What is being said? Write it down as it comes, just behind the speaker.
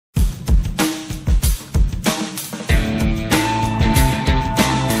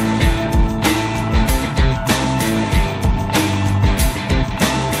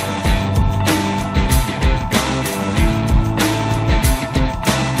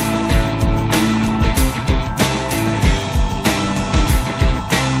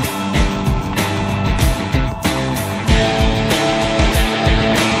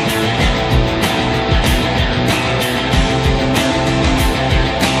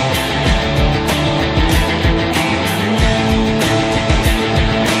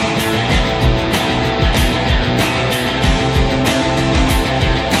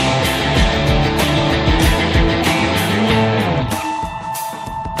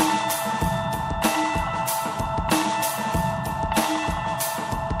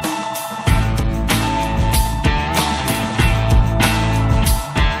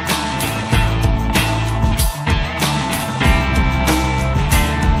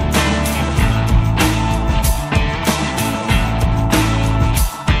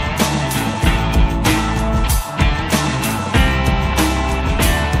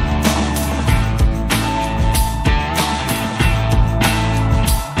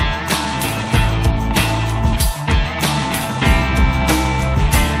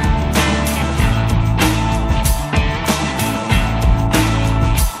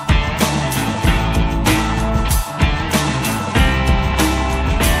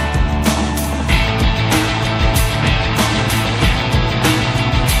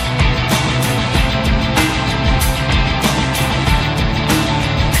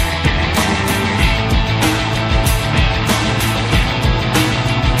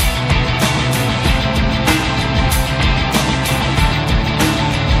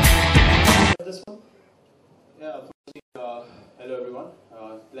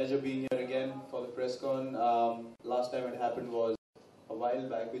pleasure being here again for the press con. Last time it happened was a while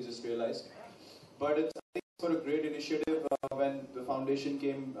back, we just realized. But it's, I think, for a great initiative. When the foundation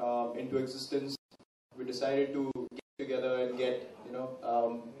came into existence, we decided to get together and get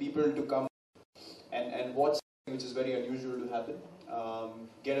people to come and watch something which is very unusual to happen.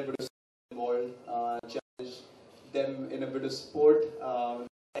 Get a bit of involved, challenge them in a bit of sport.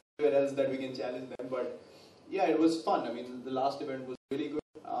 Anywhere else that we can challenge them, but yeah, it was fun. I mean, the last event was really good.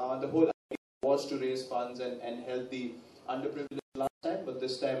 The whole idea was to raise funds and help the underprivileged last time, but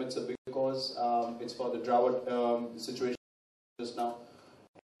this time it's a big cause. It's for the drought situation just now.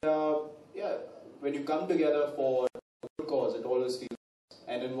 Yeah, when you come together for a good cause, it always feels,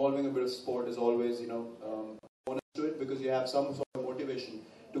 and involving a bit of sport is always, bonus to it, because you have some sort of motivation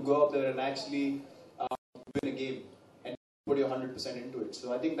to go up there and actually win a game and put your 100% into it.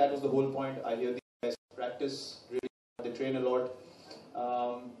 So I think that was the whole point. I hear these guys practice really hard, they train a lot.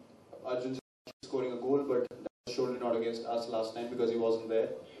 Arjun just scoring a goal, but that was surely not against us last night because he wasn't there.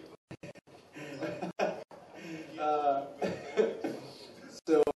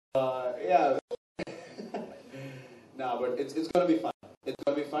 Yeah. No, but it's going to be fun. It's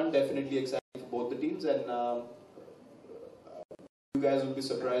going to be fun, definitely exciting for both the teams, and you guys will be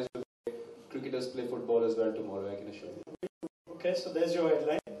surprised when cricketers play football as well tomorrow, I can assure you. Okay, so there's your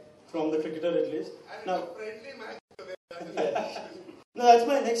headline, from the cricketer at least. Now, friendly match. Yeah. No, that's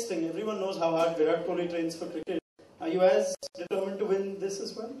my next thing. Everyone knows how hard Virat Kohli trains for cricket. Are you as determined to win this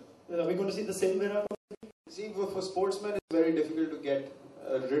as well? Are we going to see the same Virat Kohli? See, for sportsmen, it's very difficult to get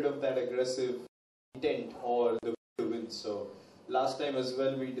rid of that aggressive intent or the will to win. So last time as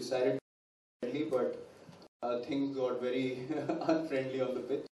well, we decided to be friendly, but things got very unfriendly on the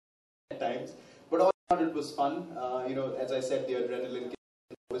pitch at times. But all in all, it was fun. As I said, the adrenaline kicks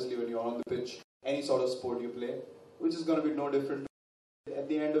in, obviously when you're on the pitch, any sort of sport you play, which is going to be no different. At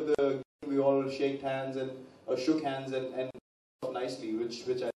the end of the game, we all shook hands and nicely, which I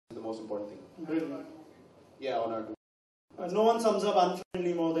think is the most important thing. Brilliant. Yeah, honor to. No one sums up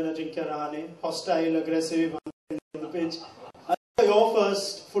unfriendly more than Ajinkya Rahane. Hostile, aggressive, unfriendly on the pitch. Your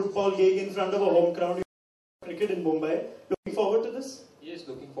first football gig in front of a home crowd, cricket in Mumbai. Looking forward to this? Yes,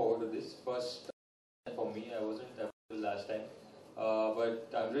 looking forward to this. First time for me, I wasn't available last time.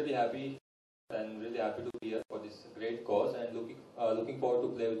 But I'm really happy and really happy to be here for this great cause, and looking forward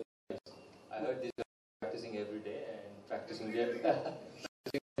to play with you guys. I heard these guys practicing every day and practicing very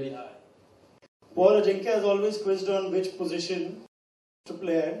hard. Paul Ajinkya has always quizzed on which position to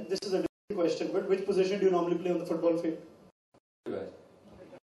play at. This is a different question, but which position do you normally play on the football field?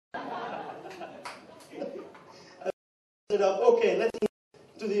 Okay, let's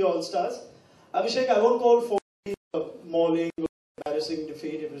move to the All-Stars. Abhishek, I won't call for mauling or embarrassing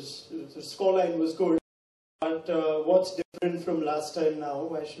defeat. The scoreline was good. But what's different from last time now?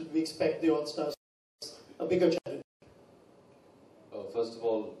 Why should we expect the All-Stars a bigger challenge? First of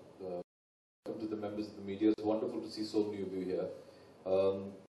all, welcome to the members of the media. It's wonderful to see so many of you here.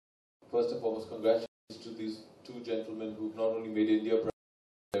 First and foremost, congratulations to these two gentlemen who've not only made India proud,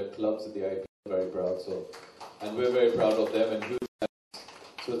 their clubs at the IPL very proud. And we're very proud of them. And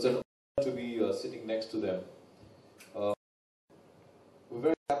so it's an honor to be sitting next to them. We're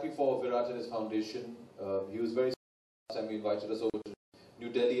very happy for Virat and his foundation. He was very last time he invited us over to New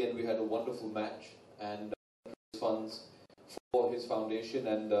Delhi, and we had a wonderful match and funds for his foundation,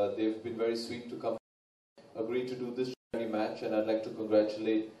 and they've been very sweet to come agree to do this charity match, and I'd like to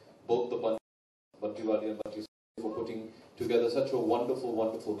congratulate both the Bantiwali and Banti for putting together such a wonderful,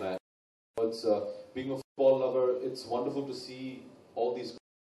 wonderful match. It's being a football lover, it's wonderful to see all these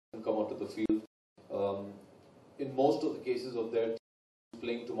guys come onto the field. In most of the cases of their teams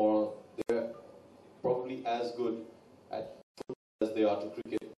playing tomorrow, they're probably as good at football as they are to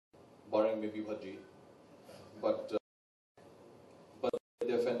cricket, barring maybe Bhaji. But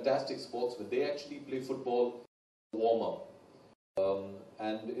they're fantastic sportsmen. They actually play football warm-up.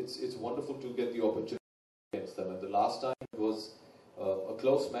 And it's wonderful to get the opportunity against them. And the last time it was a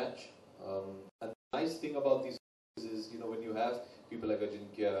close match. And the nice thing about these is, when you have people like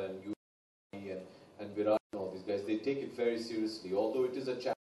Ajinkya and you and Virat and all these guys, they take it very seriously. Although it is a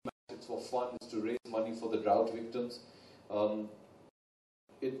charity match, it's for fun, it's to raise money for the drought victims.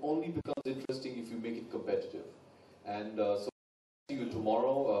 It only becomes interesting if you make it competitive. And so see you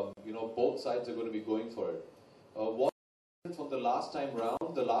tomorrow. Both sides are going to be going for it. What from the last time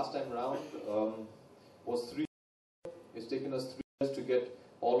round? The last time round was 3 years. It's taken us 3 years to get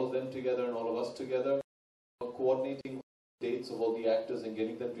all of them together and all of us together. Coordinating dates of all the actors and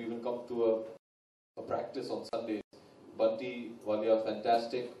getting them to even come to a practice on Sundays. Banti, Walia,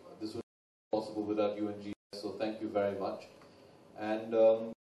 fantastic. This would be possible without you and G. So thank you very much. And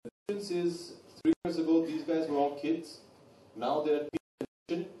The difference is 3 years ago these guys were all kids. Now they're peak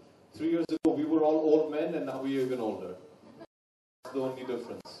condition. 3 years ago we were all old men, and now we are even older. That's the only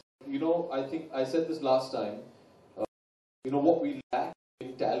difference. You know, I think I said this last time. You know what we lack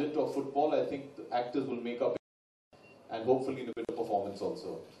in talent of football, I think the actors will make up, and hopefully in a bit of performance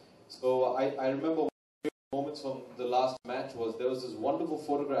also. So I remember one of the moments from the last match was there was this wonderful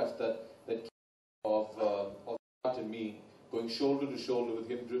photograph that came of Virat and me going shoulder to shoulder with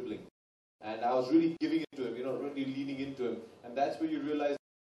him dribbling, and I was really giving it to him, you know, really leaning into him, and that's where you realize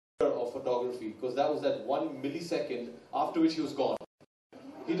the power of photography, because that was that 1 millisecond after which he was gone.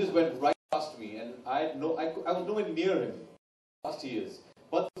 He just went right past me, and I was nowhere near him. Past he is.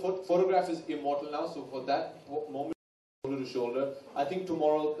 But the photograph is immortal now, so for that moment, shoulder to shoulder, I think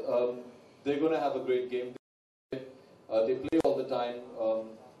tomorrow they're going to have a great game. They play all the time.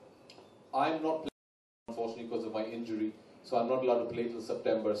 I'm not playing, unfortunately, because of my injury, so I'm not allowed to play till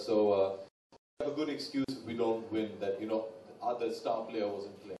September. So I have a good excuse if we don't win that, you know, the other star player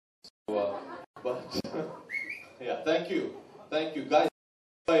wasn't playing. So, but yeah, thank you, guys.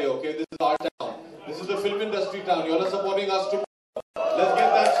 Okay, this is our town. This is the film industry town. You all are supporting us too. Let's get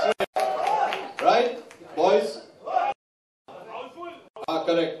that straight. Right? Boys?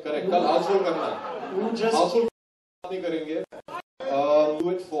 Correct. Kal housefull karna hai. Housefull nahi karenge. Do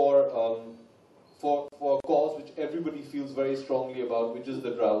it for a cause which everybody feels very strongly about, which is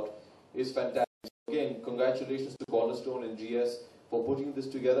the drought. Is fantastic. Again, congratulations to Cornerstone and GS for putting this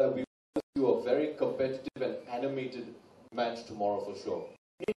together. We will do a very competitive and animated match tomorrow for sure.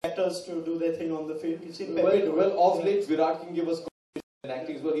 Actors to do their thing on the field. You've seen Pepe do it. Well, of late, Virat can give us and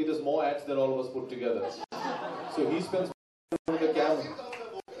acting as well. He does more acts than all of us put together. So he spends on the camera.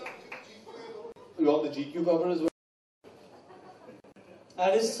 You're on the GQ cover as well.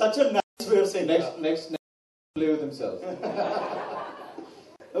 That is such a nice way of saying that. Next, play with himself.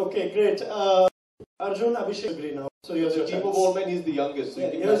 Okay, great. Arjun, Abhishek agree now. So you're the team of old men, he's the youngest. So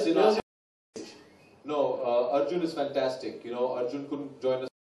you can imagine our... No, Arjun is fantastic. You know, Arjun couldn't join us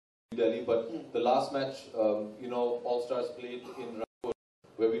in Delhi, but the last match, you know, All Stars played in Raipur,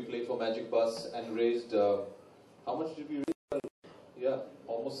 where we played for Magic Bus and raised, how much did we raise? Yeah,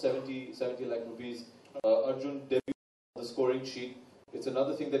 almost 70 lakh rupees. Arjun debuted on the scoring sheet. It's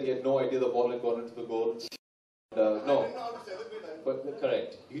another thing that he had no idea the ball had gone into the goal. No, but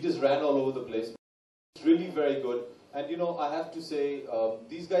correct. He just ran all over the place. It's really very good. And you know, I have to say,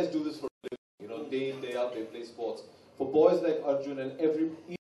 these guys do this for a living. You know, day in, day out, they play sports. For boys like Arjun and every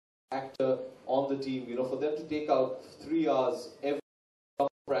actor on the team, you know, for them to take out 3 hours every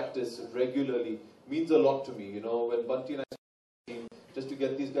practice regularly means a lot to me. You know, when Bunty and I team, just to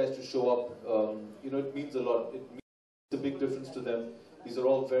get these guys to show up, you know, it means a lot. It means a big difference to them. These are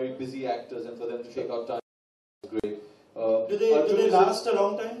all very busy actors, and for them to take out time is great. Do they last a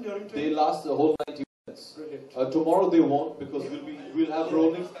long time during training? They last the whole 90 minutes. Tomorrow they won't, because we'll have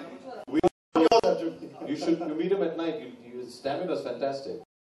rolling. You should meet him at night. His stamina is fantastic.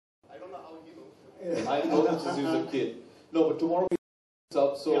 I don't know how he knows. I know him since he was a kid. No, but tomorrow we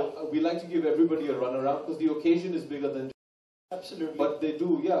up. So we like to give everybody a run around, because the occasion is bigger than. Absolutely. But they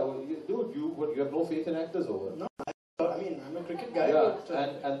do, yeah. Well, dude, you have no faith in actors over. No, I mean, I'm a cricket guy. Yeah,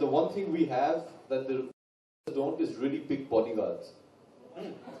 but, and the one thing we have that the don't is really big bodyguards.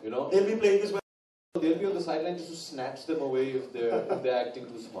 You know, they'll be playing this. They'll be on the sideline just to snatch them away if they're acting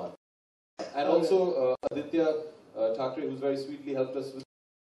too smart. And also Aditya Thackeray, who's very sweetly helped us with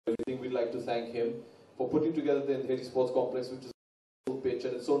everything. We'd like to thank him for putting together the Andheri Sports Complex, which is a pitch,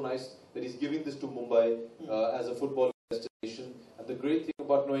 and it's so nice that he's giving this to Mumbai as a football destination. And the great thing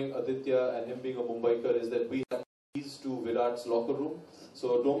about knowing Aditya and him being a Mumbaiker is that we have keys to Virat's locker room.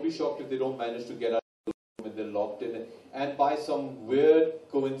 So don't be shocked if they don't manage to get out of the room and they're locked in. And by some weird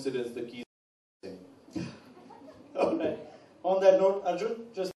coincidence, the keys are missing. Alright. On that note, Arjun,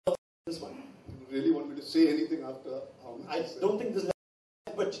 just this one. You really want me to say anything after how much I don't think this is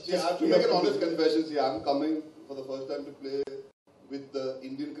but I have to make an honest confession. See, I'm coming for the first time to play with the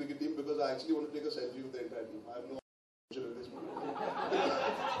Indian cricket team because I actually want to take a selfie with the entire team. I have no intention at this moment.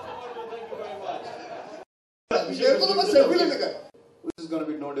 This is going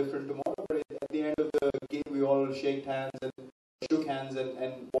to be no different tomorrow, but at the end of the game we all shook hands and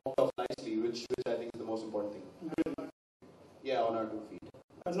walked off nicely, which I think is the most important thing. Yeah, on our 2 feet.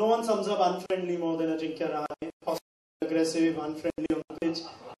 No one sums up unfriendly more than Ajinkya Rahane. Aggressive, unfriendly on the pitch.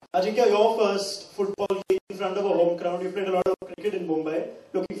 Ajinkya, your first football game in front of a home crowd. You played a lot of cricket in Mumbai.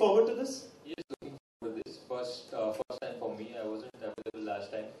 Looking forward to this? Yes, looking forward to this. First time for me. I wasn't available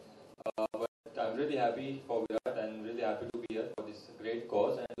last time. But I'm really happy for Virat and really happy to be here for this great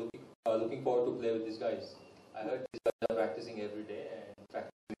cause, and looking forward to play with these guys. I heard these guys are practicing every day and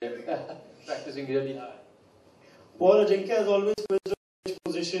practicing practicing really hard. Paul Ajinkya has always quizzed on which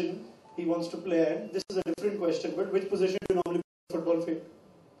position he wants to play in. This is a different question, but which position do you normally play in the football field?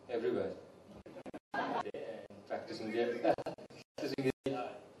 Everywhere. And practicing really hard.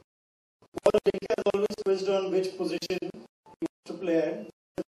 Paul Ajinkya has always quizzed on which position he wants to play in.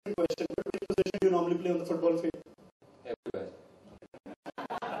 This is a different question, but which position do you normally play on the football field? Everywhere.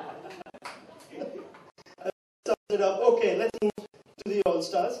 Sums it up. Okay, let's move to the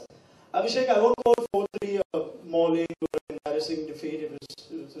All-Stars. Abhishek, I won't call 4-3 mauling or embarrassing defeat.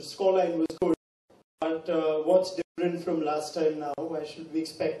 The scoreline was good. But what's different from last time now? Why should we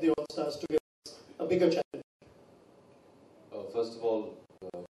expect the All-Stars to give us a bigger challenge? First of all,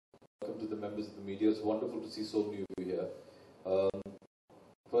 welcome to the members of the media. It's wonderful to see so many of you here.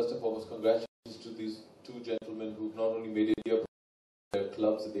 First and foremost, congratulations to these two gentlemen who've not only made India their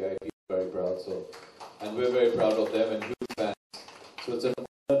clubs at the IPL very proud. And we're very proud of them and huge fans. So it's an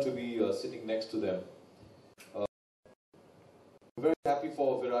honor to be sitting next to them. We're very happy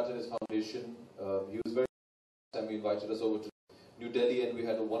for Virat and his foundation. He was very nice and he invited us over to New Delhi and we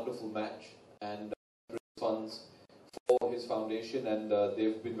had a wonderful match and raised funds for his foundation, and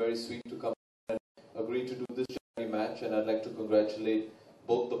they've been very sweet to come and agree to do this charity match, and I'd like to congratulate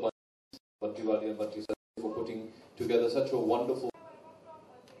both the Bantiwali and Banti Sir for putting together such a wonderful.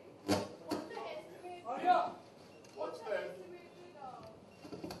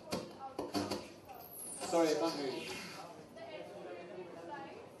 Sorry, I can't hear you.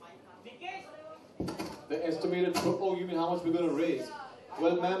 The estimated, oh, you mean how much we're going to raise?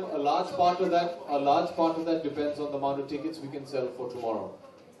 Well, ma'am, a large part of that depends on the amount of tickets we can sell for tomorrow.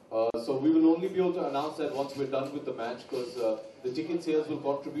 So we will only be able to announce that once we're done with the match, because the ticket sales will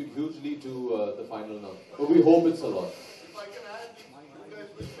contribute hugely to the final number. But we hope it's a lot. If I can add, you guys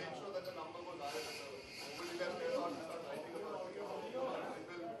will make sure that the number goes higher.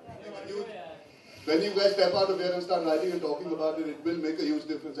 When you guys step out of there and start writing and talking about it, it will make a huge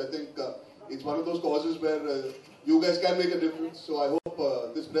difference. I think it's one of those causes where you guys can make a difference. So I hope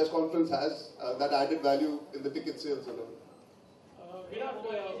this press conference has that added value in the ticket sales. Virat,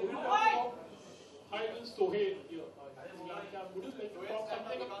 would you talk about Haydn Sohail here? Would you like to talk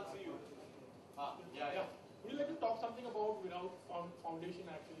something about? Would you like to talk something about Virat Foundation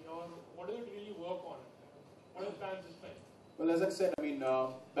actually, or what does it really work on? What are the plans this time? Well, as I said, I mean,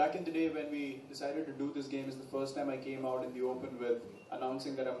 back in the day when we decided to do this game is the first time I came out in the open with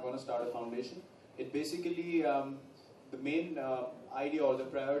announcing that I'm going to start a foundation. It basically, the main idea or the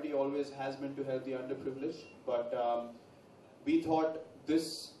priority always has been to help the underprivileged, but we thought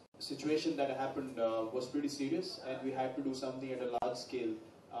this situation that happened was pretty serious, and we had to do something at a large scale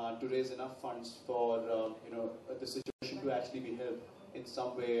to raise enough funds for the situation to actually be helped in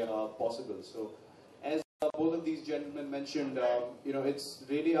some way possible. So, as both of these gentlemen mentioned, it's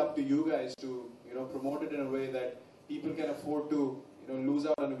really up to you guys to promote it in a way that people can afford to lose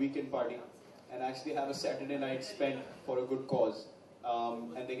out on a weekend party and actually have a Saturday night spent for a good cause,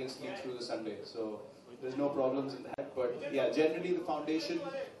 and they can sleep through the Sunday. So there's no problems in that. But yeah, generally the foundation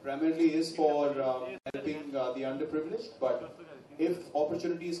primarily is for helping the underprivileged. But if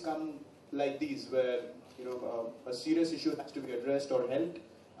opportunities come like these, where a serious issue has to be addressed or helped,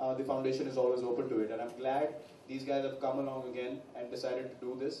 the foundation is always open to it. And I'm glad these guys have come along again and decided to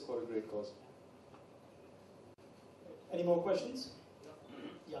do this for a great cause. Any more questions?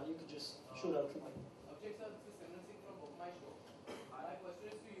 Yeah, you could just shoot out from mine. Abhishek sir, this is Simran Singh from Book My Show. My question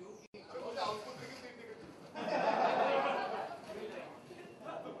is to you.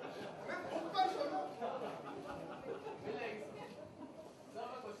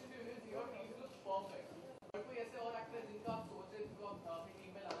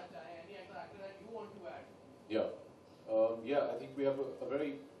 Yeah, I think we have a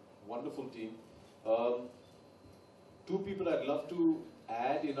very wonderful team. Two people I'd love to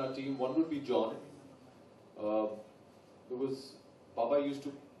add in our team. One would be John. Because Baba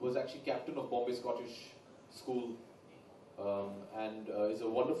was actually captain of Bombay Scottish School and is a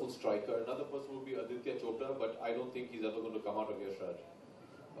wonderful striker. Another person would be Aditya Chopra, but I don't think he's ever going to come out of Yashraj.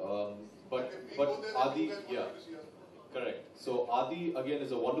 But Adi, yeah. Correct. So Adi again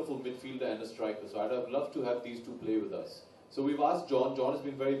is a wonderful midfielder and a striker. So I'd have loved to have these two play with us. So we've asked John. John has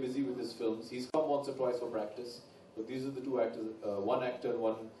been very busy with his films. He's come once or twice for practice. But these are the two actors, one actor and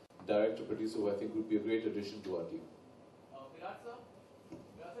one director producer, who I think would be a great addition to our team. Virat sir,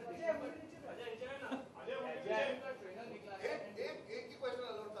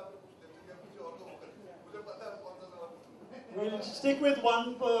 We'll stick with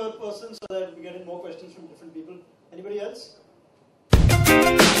one per person so that we get in more questions from different people. Anybody else?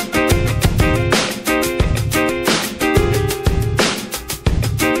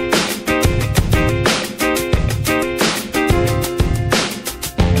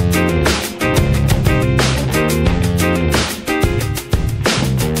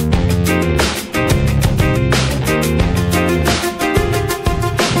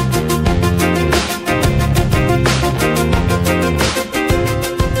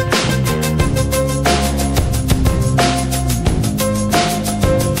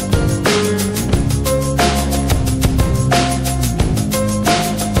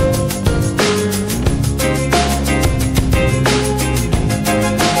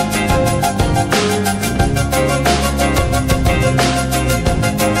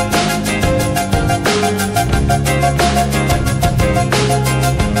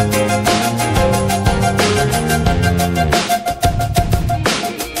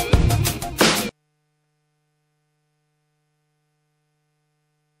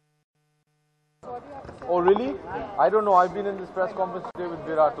 I don't know. I've been in this press conference today with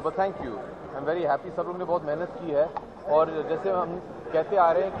Virat, but thank you. I'm very happy. सब लोग ने बहुत मेहनत की है और जैसे हम कहते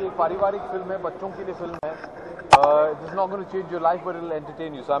आ रहे हैं कि एक पारिवारिक फिल्म है, बच्चों के लिए फिल्म है. It's not going to change your life, but it'll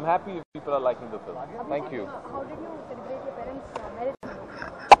entertain you. So I'm happy if people are liking the film. Thank you. How did you celebrate your parents' marriage?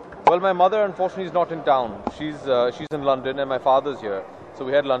 Well, my mother unfortunately is not in town. She's in London and my father's here. So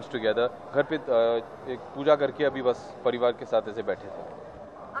we had lunch together. घर पे एक पूजा करके अभी बस परिवार के साथ ऐसे बैठे थे.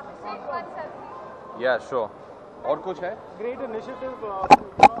 Abhishek, one selfie. Yeah, sure. और कुछ है? Great initiative.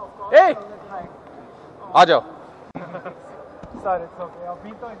 Hey! आ जाओ. Sorry, it's okay.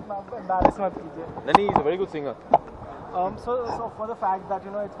 अभी तो इतना embarrass मत कीजिए. नहीं, he's a very good singer. So for the fact that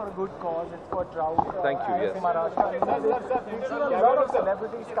it's for a good cause, it's for drought. Thank you. Yes. You see a lot of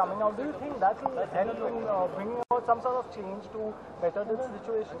celebrities coming out. Do you think that will help in bringing about some sort of change to better this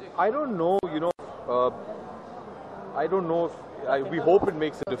situation? I don't know. I don't know. We hope it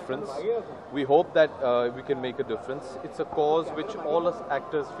makes a difference. We hope that we can make a difference. It's a cause which all us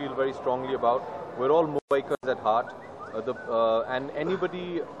actors feel very strongly about. We're all Mumbaikars at heart. And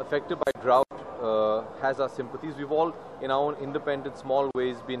anybody affected by drought has our sympathies. We've all, in our own independent, small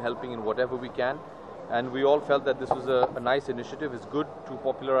ways, been helping in whatever we can. And we all felt that this was a nice initiative. It's good to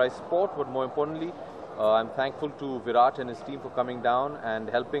popularize sport, but more importantly, I'm thankful to Virat and his team for coming down and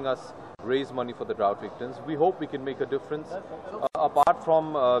helping us raise money for the drought victims. We hope we can make a difference. Apart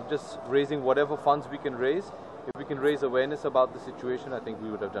from just raising whatever funds we can raise, if we can raise awareness about the situation, I think we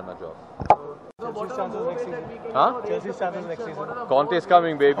would have done our job. Chelsea's chances next season. Huh? Chelsea's chances next season. Conte is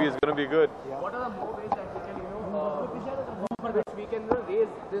coming, baby. It's going to be good. What are the more ways that we can raise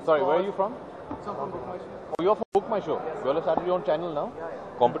this? Sorry, where are you from? So from Book My Show. Oh, you're from Book My Show. You all have started your own channel now?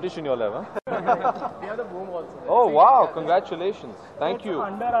 Competition you all have, huh? We have the boom also. Oh, wow. Congratulations. Thank you.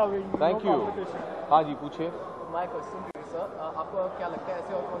 Under Thank you. हाँ जी पूछिए. My question to you, sir. आपको क्या लगता है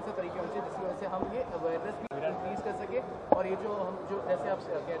ऐसे और कौन से तरीके होने चाहिए जिसकी वजह से हम ये अवेयरनेस भी इंक्रीज कर सके और ये जो हम जो जैसे आप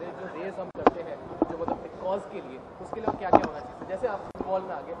कह रहे हैं जो रेस हम करते हैं जो मतलब एक कॉज के लिए उसके लिए क्या क्या होना चाहिए जैसे आप फुटबॉल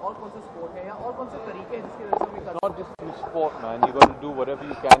में आगे और कौन सा स्पोर्ट है या और कौन से तरीके हैं जिसकी वजह से हम ये Not just through sport, man. You got to do whatever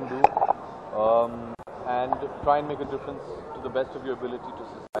you can do and try and make a difference to the best of your ability to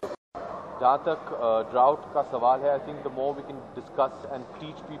society. जहाँ तक drought का सवाल है, I think the more we can discuss and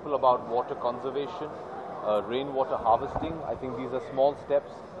teach people about water conservation, rainwater harvesting, I think these are small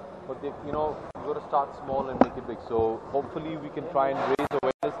steps, but you got to start small and make it big. So hopefully we can try and raise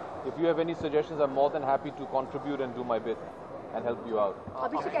awareness. If you have any suggestions, I'm more than happy to contribute and do my bit and help you out.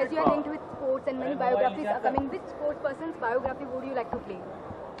 Abhishek, as you are linked with sports and many biographies are coming, which sports person's biography would you like to play?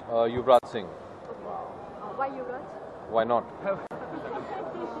 Yuvraj Singh. Why Yuvraj? Why not?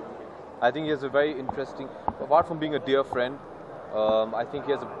 I think he has a very interesting, apart from being a dear friend, I think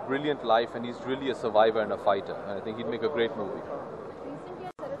he has a brilliant life and he's really a survivor and a fighter. And I think he'd make a great movie. Recently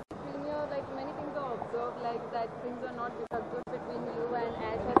at Saraswati Premier, like many things are observed, like that things are not good between you and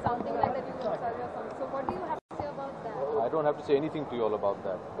Ash or something like that. You will sorry or something. So what do you have to say about that? I don't have to say anything to you all about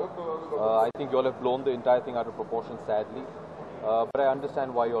that. I think you all have blown the entire thing out of proportion, sadly. But I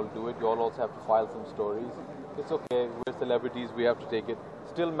understand why you all do it. You all also have to file some stories. It's okay. We're celebrities. We have to take it.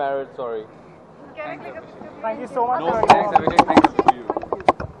 Still married. Sorry. Thank you so much. No, thanks, Abhishek. Thanks to you.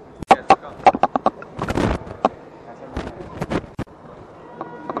 Yes, come.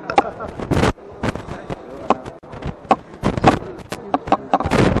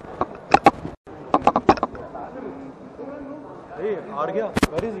 Hey,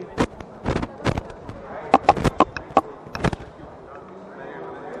 where is he?